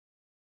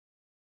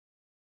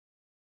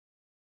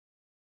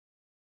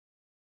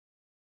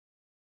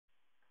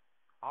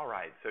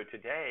Alright, so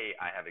today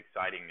I have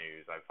exciting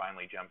news. I've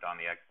finally jumped on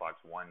the Xbox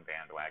One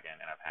bandwagon,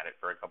 and I've had it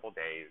for a couple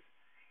days,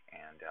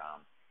 and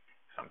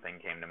something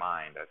came to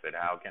mind. I said,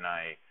 how can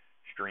I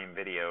stream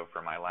video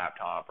from my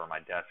laptop or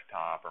my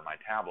desktop or my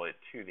tablet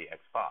to the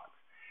Xbox?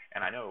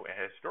 And I know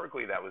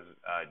historically that was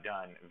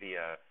done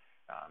via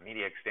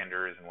media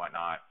extenders and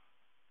whatnot,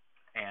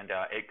 and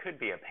it could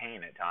be a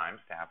pain at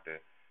times to have to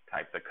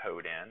type the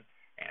code in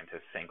and to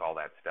sync all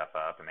that stuff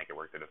up and make it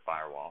work through the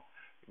firewall.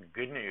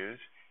 Good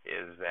news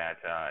is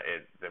that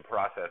the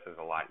process is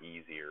a lot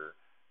easier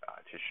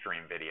to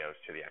stream videos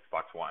to the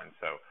Xbox One.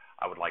 So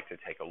I would like to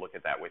take a look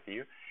at that with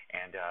you.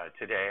 And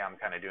today I'm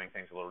kind of doing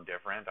things a little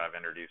different. I've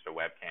introduced a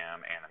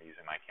webcam, and I'm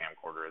using my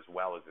camcorder as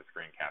well as the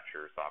screen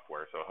capture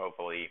software. So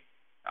hopefully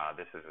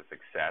this is a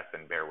success,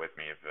 and bear with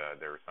me if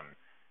there are some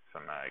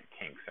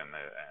kinks in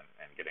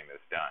getting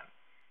this done.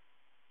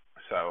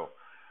 So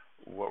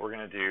what we're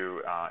going to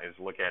do is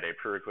look at a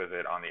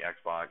prerequisite on the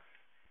Xbox.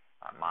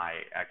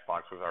 My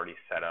Xbox was already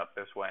set up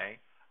this way.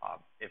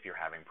 If you're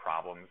having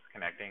problems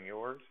connecting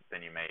yours,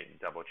 then you may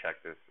double check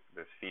this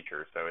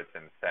feature. So it's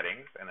in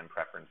settings and then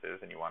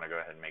preferences, and you want to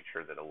go ahead and make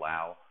sure that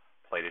allow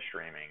play to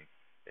streaming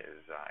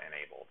is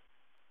enabled.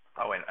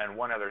 Oh, and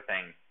one other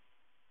thing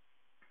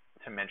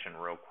to mention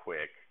real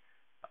quick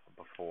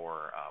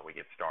before we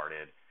get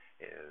started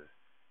is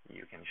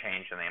you can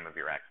change the name of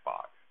your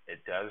Xbox.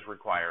 It does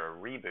require a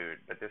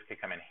reboot, but this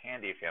could come in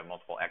handy if you have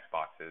multiple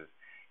Xboxes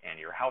in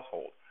your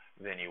household.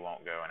 Then you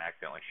won't go and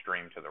accidentally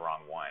stream to the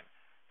wrong one.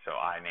 So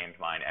I named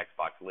mine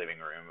Xbox Living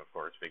Room, of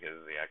course,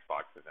 because the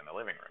Xbox is in the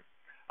living room.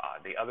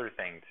 The other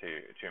thing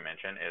to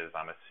mention is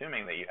I'm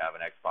assuming that you have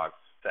an Xbox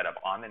set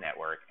up on the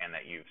network and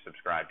that you've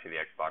subscribed to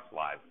the Xbox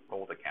Live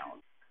Gold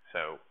account.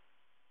 So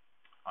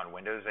on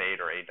Windows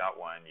 8 or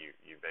 8.1,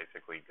 you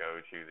basically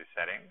go to the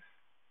settings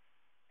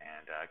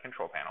and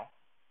control panel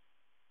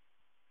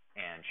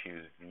and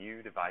choose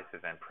View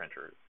Devices and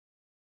Printers.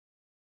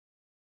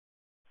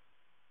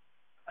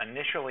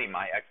 Initially,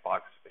 my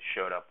Xbox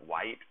showed up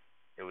white.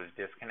 It was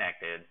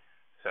disconnected,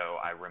 so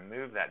I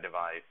removed that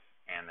device,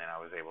 and then I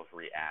was able to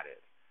re-add it.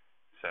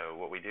 So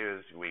what we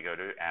do is we go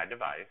to Add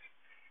Device.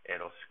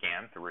 It'll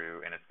scan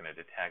through, and it's going to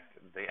detect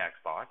the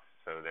Xbox.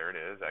 So there it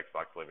is,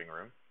 Xbox Living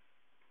Room.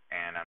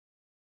 And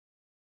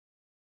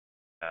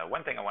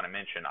one thing I want to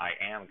mention, I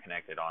am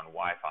connected on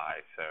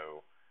Wi-Fi,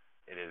 so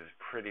it is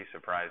pretty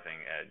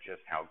surprising at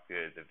just how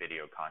good the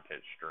video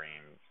content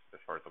streams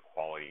as far as the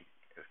quality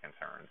is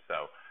concerned.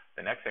 So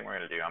the next thing we're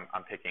going to do,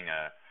 I'm picking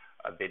a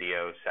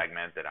video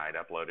segment that I'd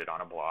uploaded on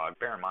a blog.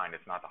 Bear in mind,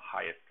 it's not the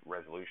highest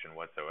resolution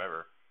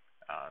whatsoever.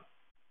 All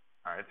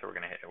right, so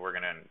we're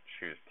going to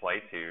choose Play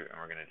To, and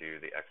we're going to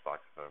do the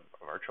Xbox of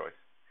our choice.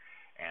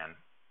 And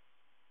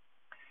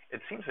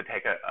it seems to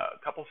take a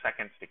couple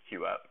seconds to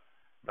queue up,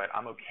 but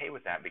I'm okay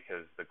with that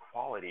because the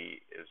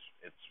quality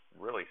it's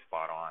really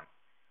spot on,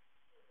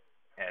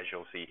 as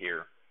you'll see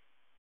here.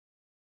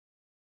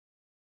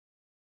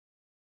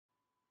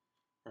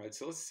 All right,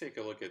 so let's take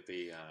a look at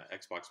the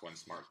Xbox One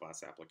Smart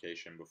Glass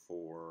application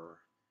before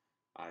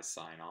I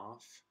sign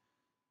off.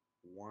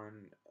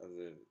 One of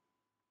the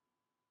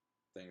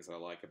things I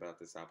like about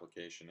this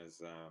application is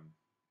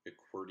the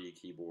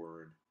QWERTY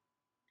keyboard.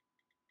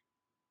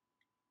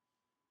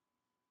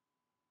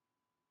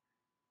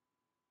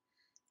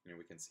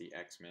 We can see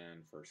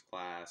X-Men, First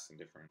Class, and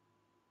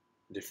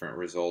different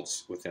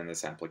results within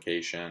this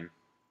application.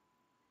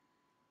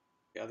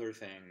 The other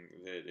thing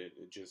that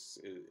it just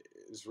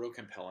is real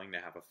compelling to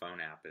have a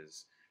phone app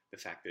is the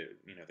fact that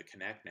the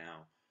Kinect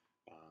now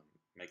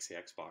makes the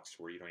Xbox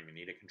to where you don't even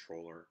need a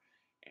controller,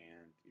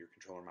 and your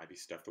controller might be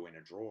stuffed away in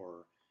a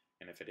drawer,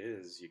 and if it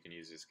is, you can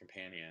use this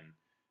companion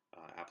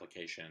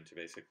application to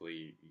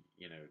basically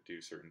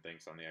do certain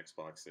things on the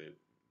Xbox that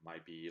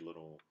might be a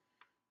little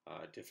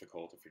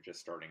difficult if you're just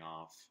starting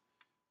off,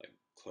 like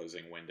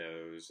closing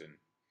windows and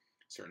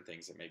certain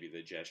things that maybe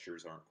the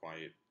gestures aren't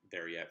quite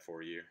there yet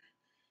for you.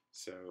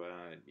 So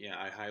yeah,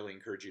 I highly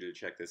encourage you to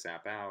check this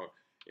app out.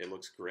 It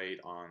looks great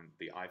on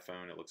the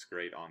iPhone. It looks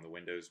great on the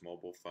Windows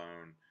mobile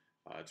phone.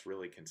 It's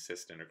really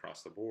consistent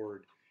across the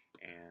board,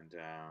 and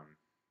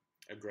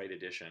a great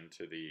addition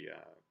to the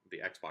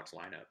Xbox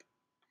lineup.